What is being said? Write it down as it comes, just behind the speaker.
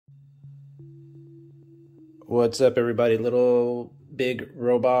What's up, everybody? Little Big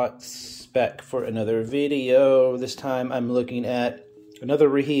Robots back for another video. This time I'm looking at another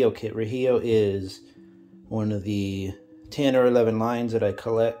Rihio kit. Rihio is one of the 10 or 11 lines that I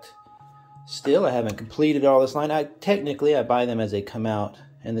collect. Still, I haven't completed all this line. Technically, I buy them as they come out,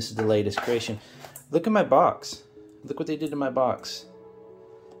 and this is the latest creation. Look at my box. Look what they did to my box.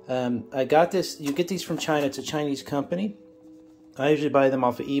 I got this. You get these from China. It's a Chinese company. I usually buy them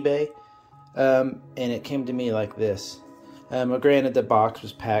off of eBay. And it came to me like this. Granted, the box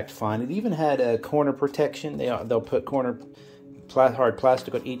was packed fine. It even had a corner protection. They'll put hard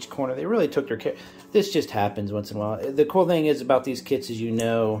plastic on each corner. They really took their care. This just happens once in a while. The cool thing is about these kits is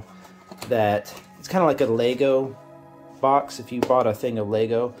that it's kind of like a Lego box. If you bought a thing of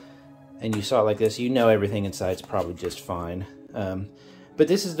Lego and you saw it like this, everything inside's probably just fine. But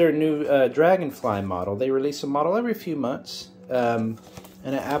this is their new Dragonfly model. They release a model every few months.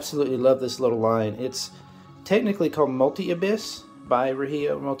 And I absolutely love this little line. It's technically called Multiabyss by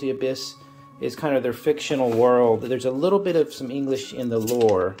Rihio. Multiabyss is kind of their fictional world. There's a little bit of some English in the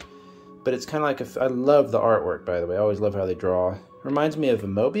lore, but it's kind of like I love the artwork, by the way. I always love how they draw. Reminds me of a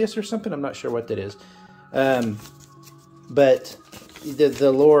Mobius or something. I'm not sure what that is. But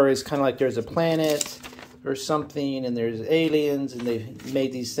the lore is kind of like there's a planet or something, and there's aliens, and they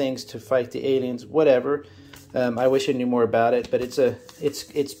made these things to fight the aliens, whatever. I wish I knew more about it, but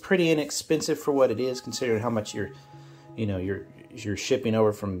it's pretty inexpensive for what it is, considering how much you're shipping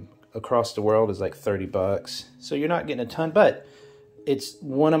over from across the world is like 30 bucks. So you're not getting a ton, but it's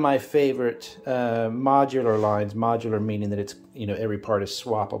one of my favorite modular lines. Modular meaning that it's every part is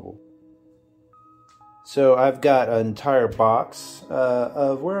swappable. So I've got an entire box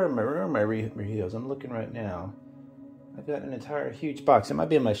of where are my Rihios? I'm looking right now. I've got an entire huge box. It might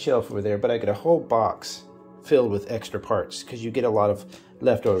be on my shelf over there, but I got a whole box filled with extra parts because you get a lot of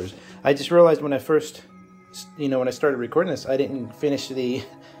leftovers. I just realized when I first, when I started recording this, I didn't finish the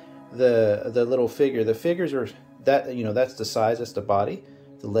little figure. The figures are that's the size, that's the body,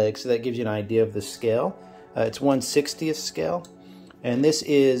 the legs, so that gives you an idea of the scale. It's 1/60th scale, and this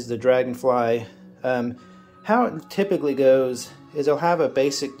is the Dragonfly. How it typically goes is they'll have a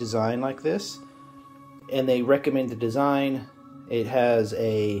basic design like this, and they recommend the design. It has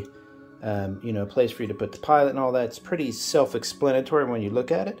a place for you to put the pilot and all that. It's pretty self-explanatory when you look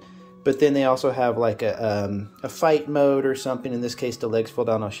at it. But then they also have like a fight mode or something. In this case, the legs fall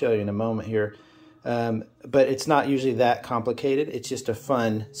down. I'll show you in a moment here. But it's not usually that complicated. It's just a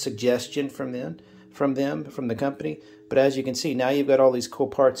fun suggestion from the company. But as you can see, now you've got all these cool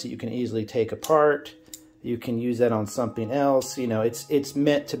parts that you can easily take apart. You can use that on something else. It's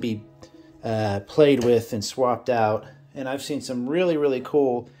meant to be played with and swapped out. And I've seen some really, really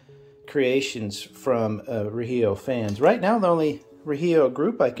cool creations from Rihio fans. Right now, the only Rihio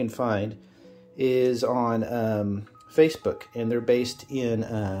group I can find is on Facebook, and they're based in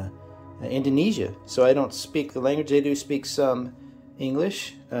Indonesia. So I don't speak the language. They do speak some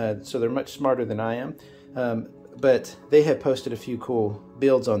English, so they're much smarter than I am. But they have posted a few cool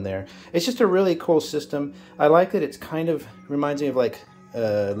builds on there. It's just a really cool system. I like that it's kind of reminds me of like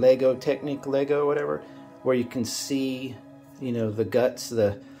Lego Technic, Lego, whatever, where you can see, the guts,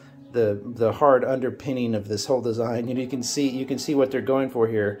 the hard underpinning of this whole design. You can see what they're going for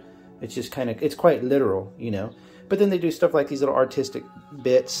here. It's just it's quite literal, But then they do stuff like these little artistic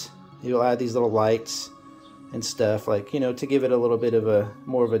bits. You'll add these little lights and stuff, like, to give it a little bit of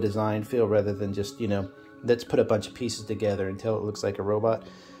more of a design feel rather than just, let's put a bunch of pieces together until it looks like a robot.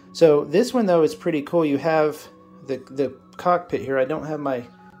 So this one though is pretty cool. You have the cockpit here. I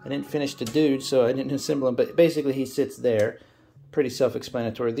didn't finish the dude, so I didn't assemble him, but basically he sits there. Pretty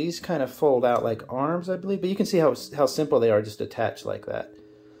self-explanatory. These kind of fold out like arms, I believe, but you can see how simple they are just attached like that.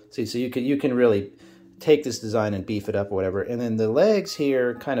 See, so you can really take this design and beef it up or whatever. And then the legs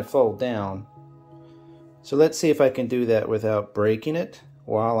here kind of fold down. So let's see if I can do that without breaking it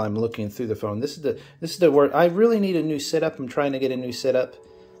while I'm looking through the phone. This is the work. I really need a new setup. I'm trying to get a new setup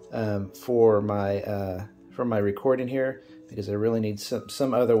for my recording here because I really need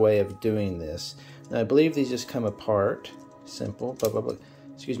some other way of doing this. Now, I believe these just come apart. Simple, blah, blah, blah.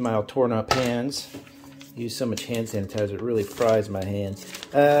 Excuse my all torn up hands. Use so much hand sanitizer, it really fries my hands.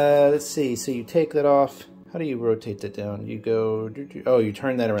 Let's see, so you take that off. How do you rotate that down? You go, oh, you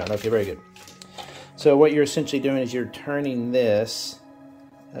turn that around. Okay, very good. So what you're essentially doing is you're turning this.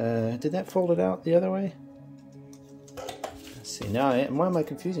 Did that fold it out the other way? Let's see, now why am I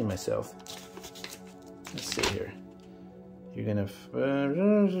confusing myself? Let's see here. You're gonna,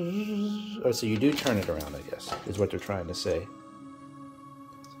 oh, so you do turn it around, I guess, is what they're trying to say.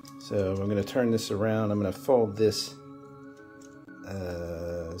 So I'm gonna turn this around. I'm gonna fold this.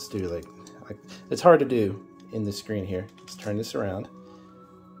 Let's do it's hard to do in the screen here. Let's turn this around.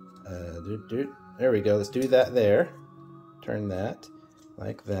 There we go. Let's do that there. Turn that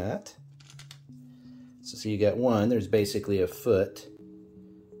like that. So you got one. There's basically a foot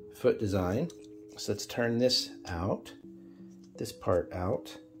design. So let's turn this out. This part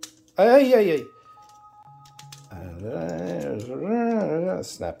out.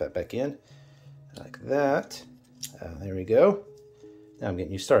 Snap that back in like that. There we go. Now I'm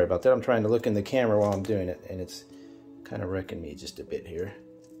getting you. Sorry about that. I'm trying to look in the camera while I'm doing it, and it's kind of wrecking me just a bit here.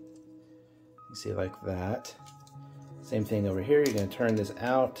 You see, like that. Same thing over here. You're going to turn this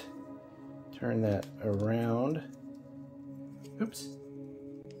out, turn that around. Oops.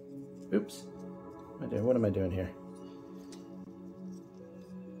 Oops. What am I doing here?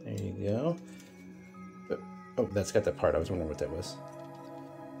 There you go. Oh, that's got the part. I was wondering what that was.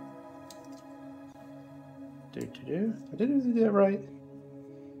 Did I do that right?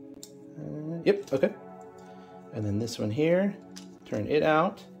 Yep, okay. And then this one here, turn it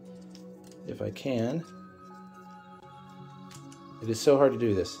out, if I can. It is so hard to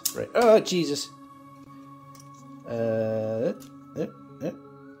do this. Right. Oh, Jesus.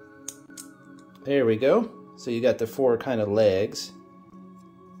 There we go. So you got the four kind of legs.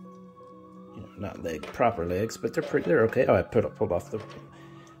 You know, not proper legs, but they're okay. Oh, I pulled off the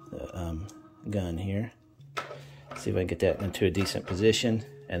gun here. See if I can get that into a decent position.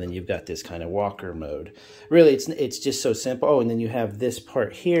 And then you've got this kind of walker mode. Really, it's just so simple. Oh, and then you have this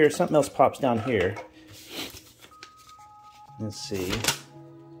part here. Something else pops down here. Let's see.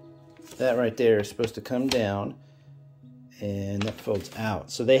 That right there is supposed to come down, and that folds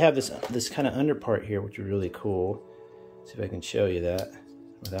out. So they have this kind of under part here, which is really cool. See if I can show you that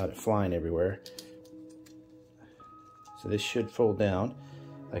without it flying everywhere. So this should fold down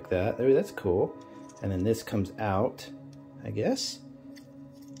like that. Oh, that's cool. And then this comes out, I guess.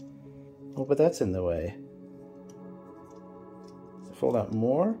 Oh, but that's in the way. Does it fold out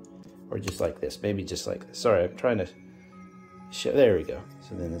more? Or just like this? Maybe just like this. Sorry, I'm trying to show. There we go.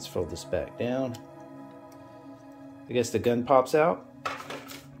 So then let's fold this back down. I guess the gun pops out.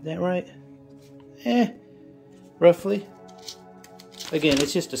 Is that right? Roughly. Again,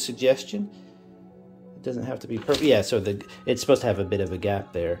 it's just a suggestion. It doesn't have to be perfect. Yeah, so it's supposed to have a bit of a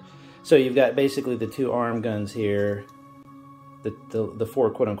gap there. So you've got basically the two arm guns here, the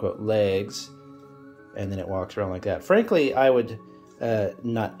four quote-unquote legs, and then it walks around like that. Frankly, I would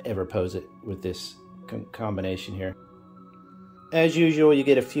not ever pose it with this combination here. As usual, you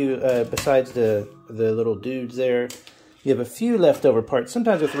get a few, besides the little dudes there, you have a few leftover parts.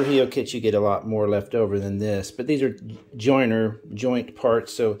 Sometimes with Rihio kits, you get a lot more leftover than this, but these are joint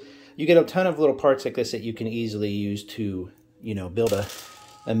parts, so you get a ton of little parts like this that you can easily use to, you know, build a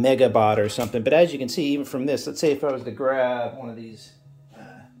mega bot or something. But as you can see, even from this, let's say if I was to grab one of these,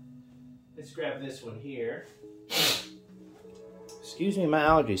 let's grab this one here. Excuse me, my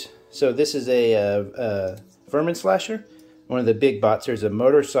allergies. So this is a vermin slasher, one of the big bots. There's a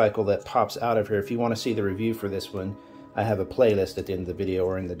motorcycle that pops out of here. If you want to see the review for this one, I have a playlist at the end of the video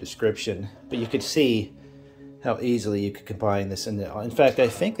or in the description. But you could see how easily you could combine this. In fact, I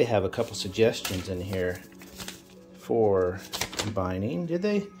think they have a couple suggestions in here for combining. Did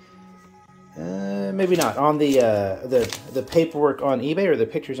they? Maybe not. On the paperwork on eBay, or the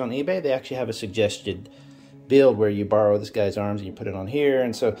pictures on eBay, they actually have a suggested build where you borrow this guy's arms and you put it on here.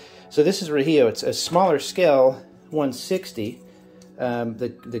 And so this is Rihio. It's a smaller scale, 160.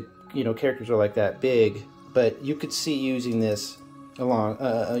 The characters are like that big, but you could see using this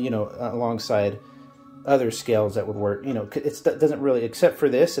alongside other scales that would work. You know, it doesn't really, except for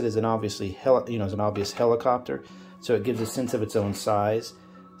this, it is an obviously is an obvious helicopter. So it gives a sense of its own size.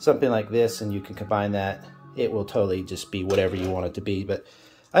 Something like this, and you can combine that. It will totally just be whatever you want it to be. But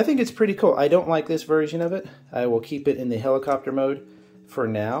I think it's pretty cool. I don't like this version of it. I will keep it in the helicopter mode for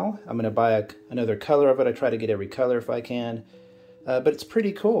now. I'm going to buy another color of it. I try to get every color if I can. But it's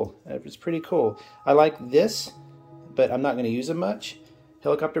pretty cool. It's pretty cool. I like this, but I'm not going to use them much.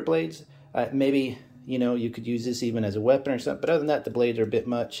 Helicopter blades. Maybe, you could use this even as a weapon or something. But other than that, the blades are a bit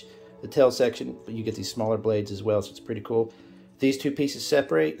much. The tail section, but you get these smaller blades as well, so it's pretty cool. These two pieces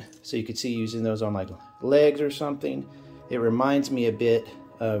separate, so you could see using those on like legs or something. It reminds me a bit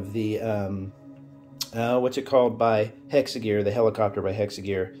of the, what's it called by Hexagear, the helicopter by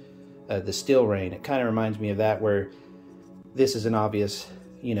Hexagear, the Steel Rain. It kind of reminds me of that, where this is an obvious,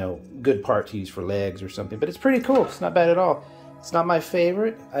 good part to use for legs or something. But it's pretty cool. It's not bad at all. It's not my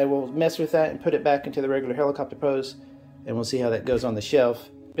favorite. I will mess with that and put it back into the regular helicopter pose, and we'll see how that goes on the shelf.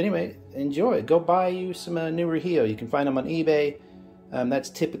 But anyway, enjoy. Go buy you some new Rihio. You can find them on eBay. That's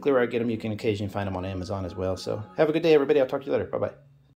typically where I get them. You can occasionally find them on Amazon as well. So have a good day, everybody. I'll talk to you later. Bye-bye.